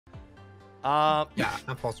Yeah,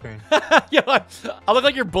 I'm full screen. Yeah, I look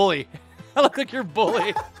like your bully. I look like your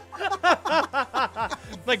bully.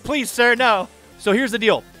 Like, please, sir, no. So here's the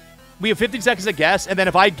deal. We have 15 seconds to guess, and then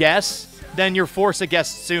if I guess, then you're forced to guess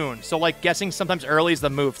soon. So, like, guessing sometimes early is the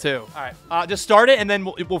move, too. All right. Just start it, and then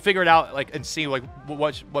we'll figure it out, like, and see, like,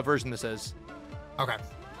 what version this is. Okay.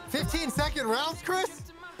 15-second rounds, Chris?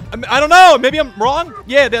 I don't know. Maybe I'm wrong.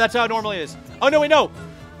 Yeah, that's how it normally is. Oh, no, wait, no.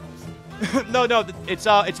 No,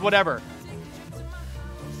 it's whatever.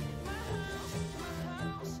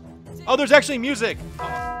 Oh, there's actually music.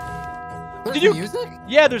 There's music?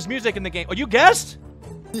 Yeah, there's music in the game. Oh, you guessed?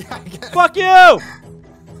 Yeah, I guess. Fuck you!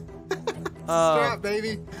 Strap,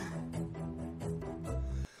 baby.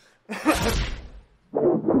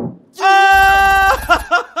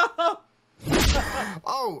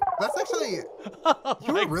 Oh, that's actually...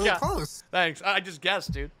 You were really close. Thanks. I just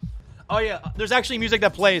guessed, dude. Oh, yeah. There's actually music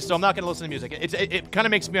that plays, so I'm not going to listen to music. It kind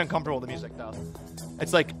of makes me uncomfortable with the music, though.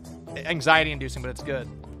 It's, like, anxiety-inducing, but it's good.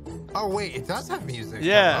 Oh, wait. It does have music.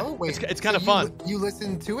 Yeah. Oh, wait. It's kind of fun. You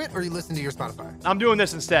listen to it, or you listen to your Spotify? I'm doing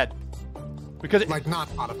this instead. Because like, not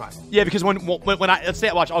Spotify. Yeah, because when I... Let's say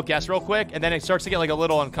I watch, I'll guess real quick, and then it starts to get, like, a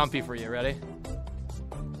little uncomfy for you. Ready?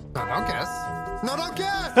 No, don't guess. No, don't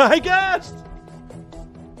guess! I guessed!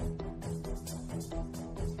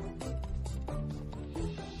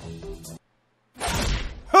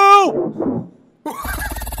 Who?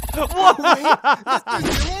 What? Wait, that's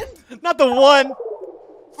New Zealand? Not the one.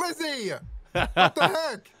 Lizzie! What the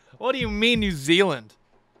heck? What do you mean, New Zealand?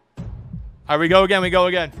 All right, we go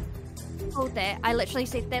again. Hold there. I literally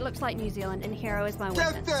said that looks like New Zealand, and Hero is my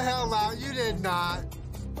witness. Get the hell out! You did not.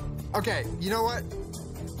 Okay, you know what?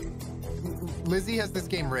 Lizzie has this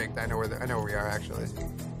game rigged. I know where we are actually.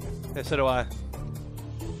 Yeah, so do I.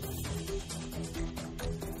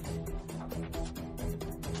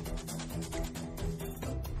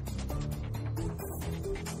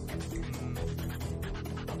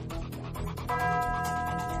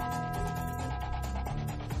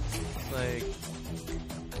 Like,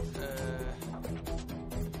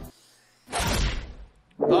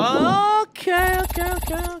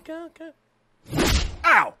 okay.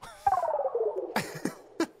 Ow!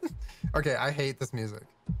 Okay, I hate this music,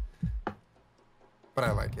 but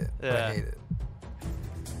I like it. Yeah. But I hate it.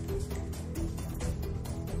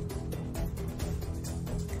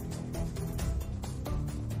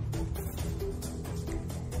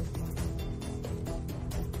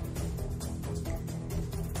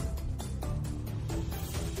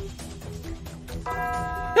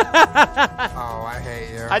 Oh, I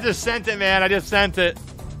hate you. I just sent it, man. I just sent it.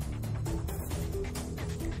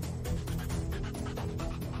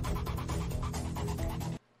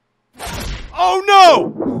 Oh,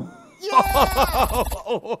 no! Yeah!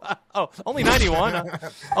 Oh, only 91.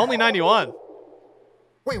 Only 91.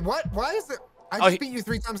 Wait, what? Why is it? I just beat you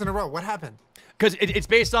 3 times in a row. What happened? Because it's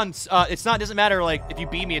based on, doesn't matter, like, if you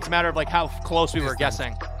beat me, it's a matter of, like, how close we were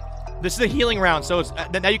guessing. This is a healing round, so it's,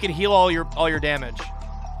 now you can heal all your damage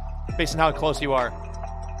based on how close you are.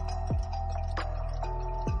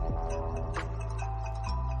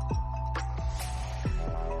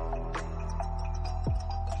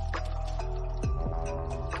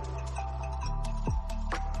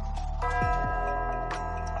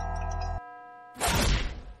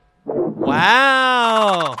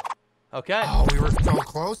 Wow. Okay. Oh, we were so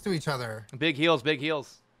close to each other. Big heals, big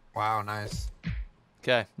heals. Wow, nice.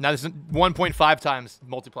 Okay. Now this is 1.5 times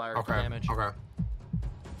multiplier damage. Okay.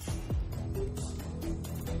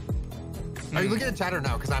 Are you looking at chat or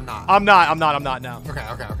no? Because I'm not. I'm not now.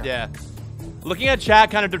 Okay. Yeah. Looking at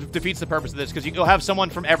chat kind of defeats the purpose of this because you'll have someone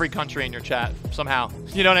from every country in your chat somehow.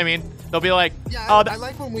 You know what I mean? They'll be like, yeah, I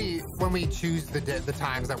like when we choose the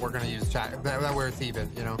times that we're gonna use chat. That where it's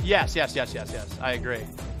even, you know? Yes. I agree.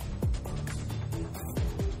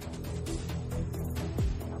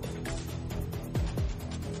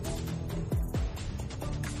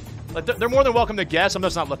 But they're more than welcome to guess. I'm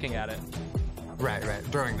just not looking at it. Right.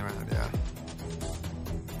 During the round, yeah.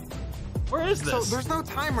 Where is this? So there's no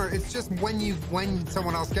timer. It's just when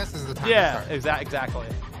someone else guesses the time. Yeah, exactly.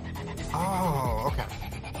 Oh, okay.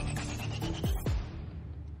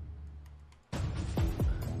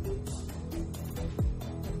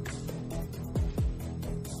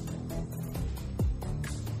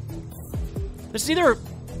 This is either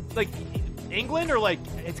like England or like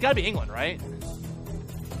it's got to be England, right?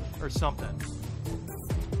 Or something.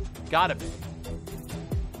 Gotta be.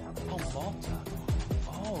 Oh, Malta.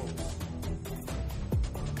 Oh.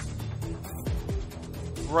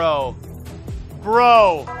 Bro.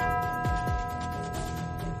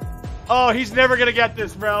 Oh, he's never gonna get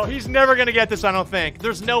this, bro. He's never gonna get this, I don't think.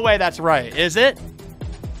 There's no way that's right, is it?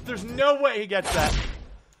 There's no way he gets that.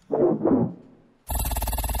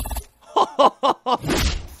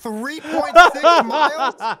 3.6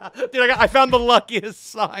 miles? Dude, I found the luckiest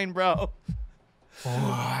sign, bro.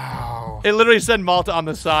 Wow. It literally said Malta on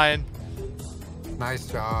the sign. Nice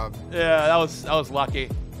job. Yeah, that was lucky.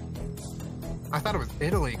 I thought it was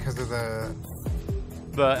Italy because of the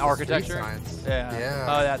architecture. signs. Yeah. Yeah.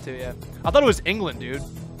 Oh, that too. Yeah. I thought it was England, dude.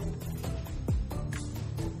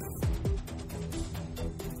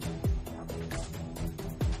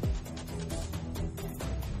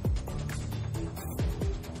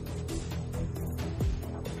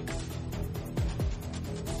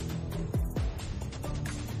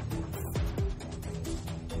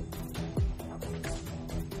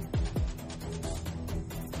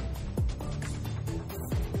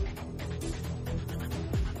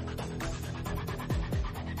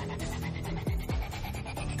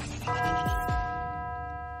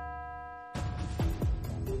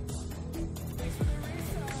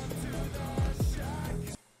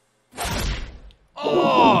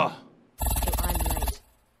 Oh! I'm late.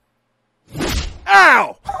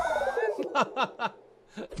 Ow!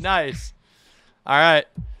 Nice. All right.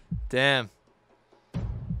 Damn.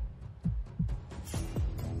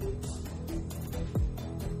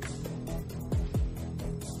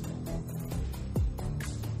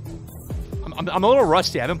 I'm a little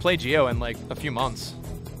rusty. I haven't played Geo in like a few months.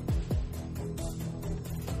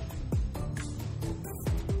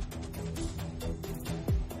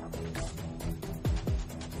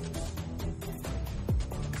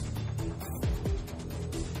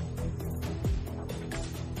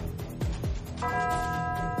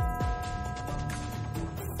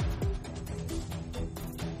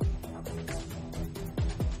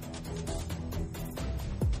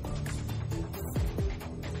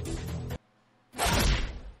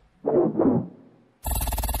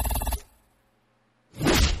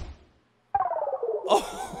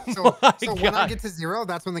 So my when I God. get to 0,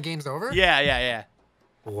 that's when the game's over? Yeah.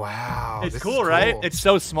 Wow. It's this cool, is right? cool. It's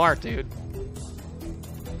so smart, dude.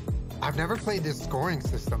 I've never played this scoring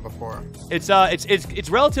system before. It's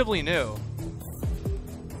relatively new.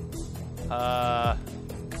 My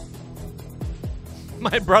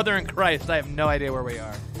brother in Christ, I have no idea where we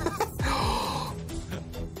are.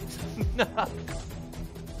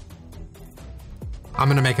 I'm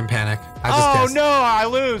gonna make him panic. I just guessed. No, I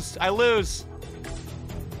lose.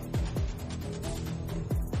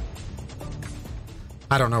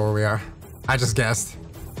 I don't know where we are. I just guessed.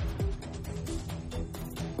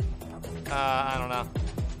 I don't know.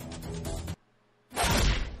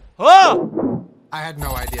 Oh! I had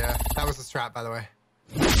no idea. That was a strat, by the way.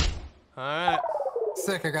 All right.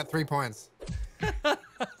 Sick, I got 3 points. Because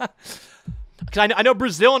I know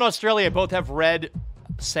Brazil and Australia both have red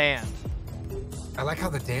sand. I like how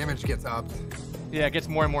the damage gets upped. Yeah, it gets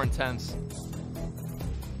more and more intense.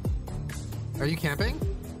 Are you camping?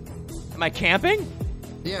 Am I camping?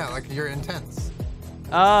 Yeah, like you're intense.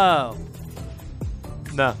 Oh.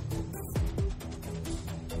 No.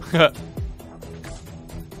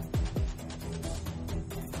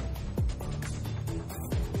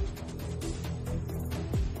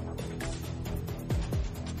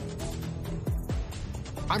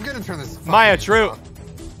 I'm gonna turn this. fucking Maya, music true. off.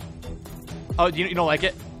 Oh, you don't like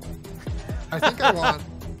it? I think I want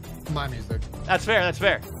my music. That's fair. That's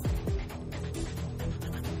fair.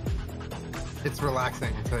 It's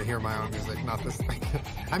relaxing to hear my own music, not this thing.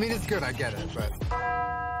 I mean, it's good, I get it, but...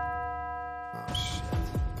 Oh, shit.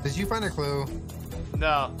 Did you find a clue? No.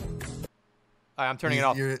 All right, I'm turning it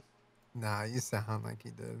off. Nah, you sound like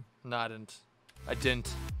you did. No, I didn't. I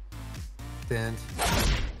didn't. Didn't.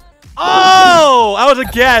 Oh! That was a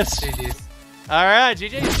guess. GG's. All right,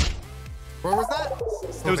 GG. Where was that?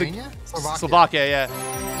 Slovenia? Slovakia, yeah.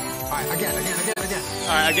 All right, again.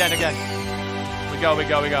 All right, again. We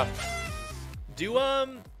go. Do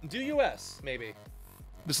US maybe.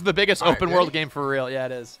 This is the biggest All right, open world ready? game for real. Yeah,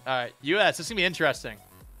 it is. All right, US. This is gonna be interesting.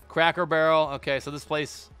 Cracker Barrel. Okay, so this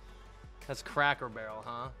place has Cracker Barrel,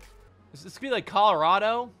 huh? This could be like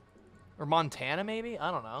Colorado or Montana, maybe. I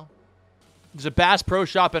don't know. There's a Bass Pro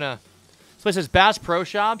Shop and this place has Bass Pro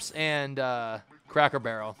Shops and Cracker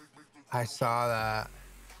Barrel. I saw that.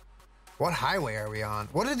 What highway are we on?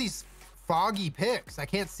 What are these foggy pics? I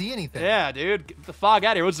can't see anything. Yeah, dude. Get the fog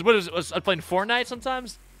out of here. Was I playing Fortnite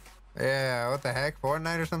sometimes? Yeah, what the heck?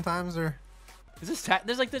 Fortnite or sometimes? Or Is this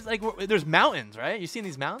there's mountains, right? You seen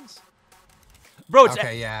these mountains? Bro, it's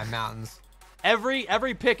okay, yeah, mountains.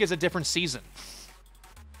 every pick is a different season.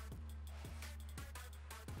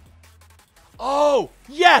 Oh,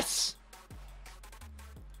 yes!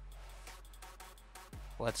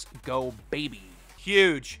 Let's go, baby.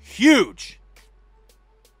 Huge.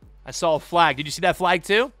 I saw a flag. Did you see that flag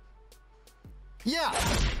too? Yeah.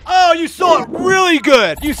 Oh, you saw it really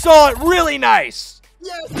good. You saw it really nice.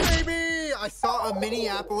 Yes, baby. I saw a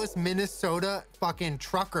Minneapolis, Minnesota fucking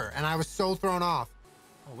trucker, and I was so thrown off.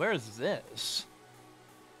 Oh, where is this?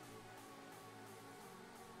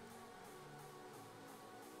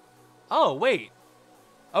 Oh, wait.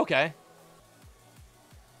 Okay.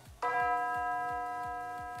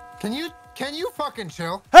 Can you fucking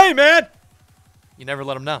chill? Hey, man! You never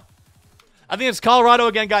let them know. I think it's Colorado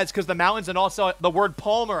again, guys, because the mountains and also the word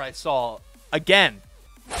Palmer I saw again.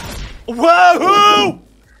 Whoa!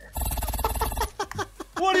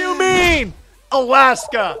 What do you mean?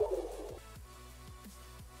 Alaska.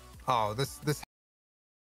 Oh, this.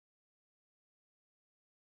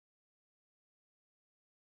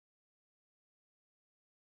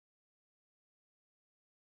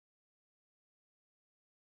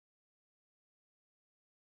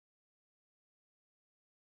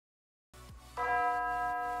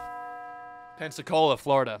 Pensacola,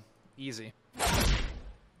 Florida. Easy.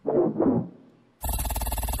 Where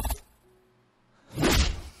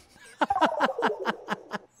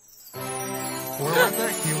was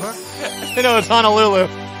that, Cuba? I know, it's Honolulu.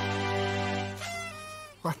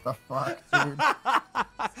 What the fuck, dude?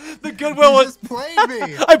 The Goodwill You was... just played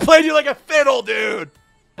me. I played you like a fiddle, dude.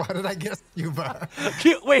 Why did I guess Cuba?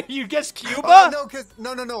 Wait, you guessed Cuba? Oh, no, because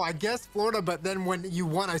no. I guessed Florida, but then when you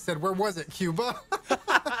won, I said, where was it? Cuba?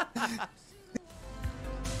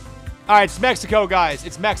 All right, it's Mexico, guys.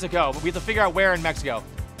 It's Mexico, but we have to figure out where in Mexico.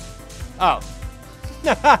 Oh.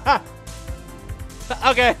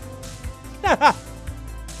 Okay.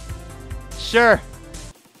 Sure.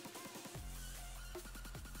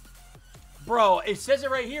 Bro, it says it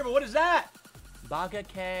right here, but what is that? Baga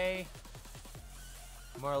K,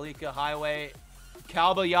 Marlica Highway,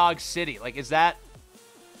 Calbayog City. Like, is that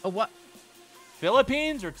What?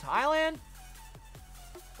 Philippines or Thailand?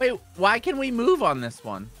 Wait, why can we move on this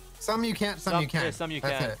one? Some you can't, some you can. Yeah, some you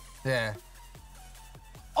That's can. it. Yeah.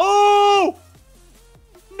 Oh!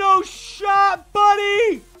 No shot,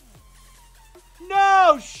 buddy!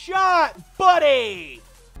 No shot, buddy!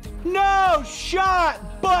 No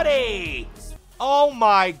shot, buddy! Oh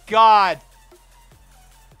my god.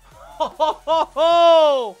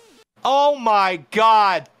 Oh my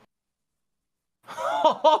god.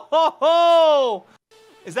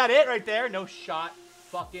 Is that it right there? No shot,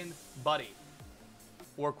 fucking buddy.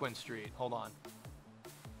 Orquin Street. Hold on.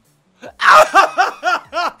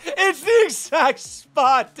 It's the exact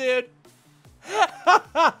spot, dude.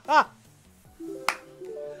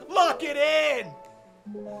 Lock it in.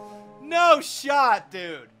 No shot,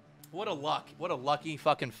 dude. What a luck. What a lucky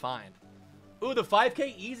fucking find. Ooh, the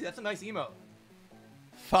 5K easy. That's a nice emote.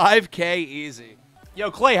 5K easy.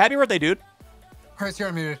 Yo, Clay, happy birthday, dude. Chris,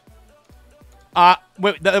 you're unmuted.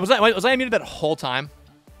 Wait, was I unmuted that whole time?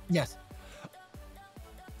 Yes.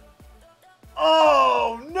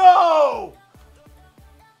 Oh, no!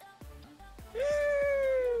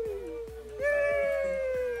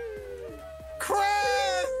 Chris!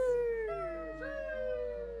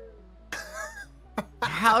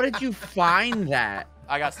 How did you find that?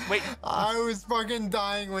 I got, wait. I was fucking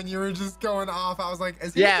dying when you were just going off. I was like,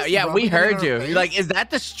 is he Yeah, just yeah, we rubbing it in heard our you. face? You're like, is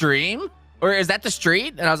that the stream? Or is that the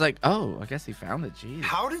street? And I was like, oh, I guess he found it. Jeez.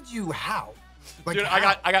 How did you, how? Like, Dude,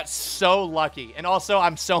 how? I got so lucky, and also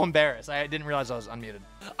I'm so embarrassed. I didn't realize I was unmuted.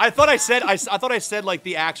 I thought I said like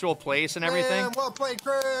the actual place and everything. Man, well played,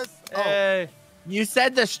 Chris. Hey. You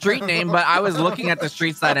said the street name, but I was looking at the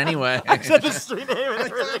street side anyway. I said the street name and I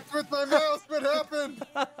everything. tapped with my mouse. What happened?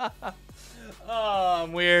 Oh,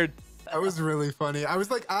 I'm weird. That was really funny. I was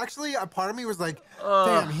like, actually, a part of me was like,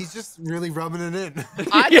 damn, he's just really rubbing it in.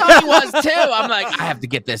 I thought he was too. I'm like, I have to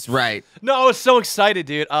get this right. No, I was so excited,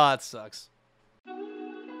 dude. Oh, it sucks.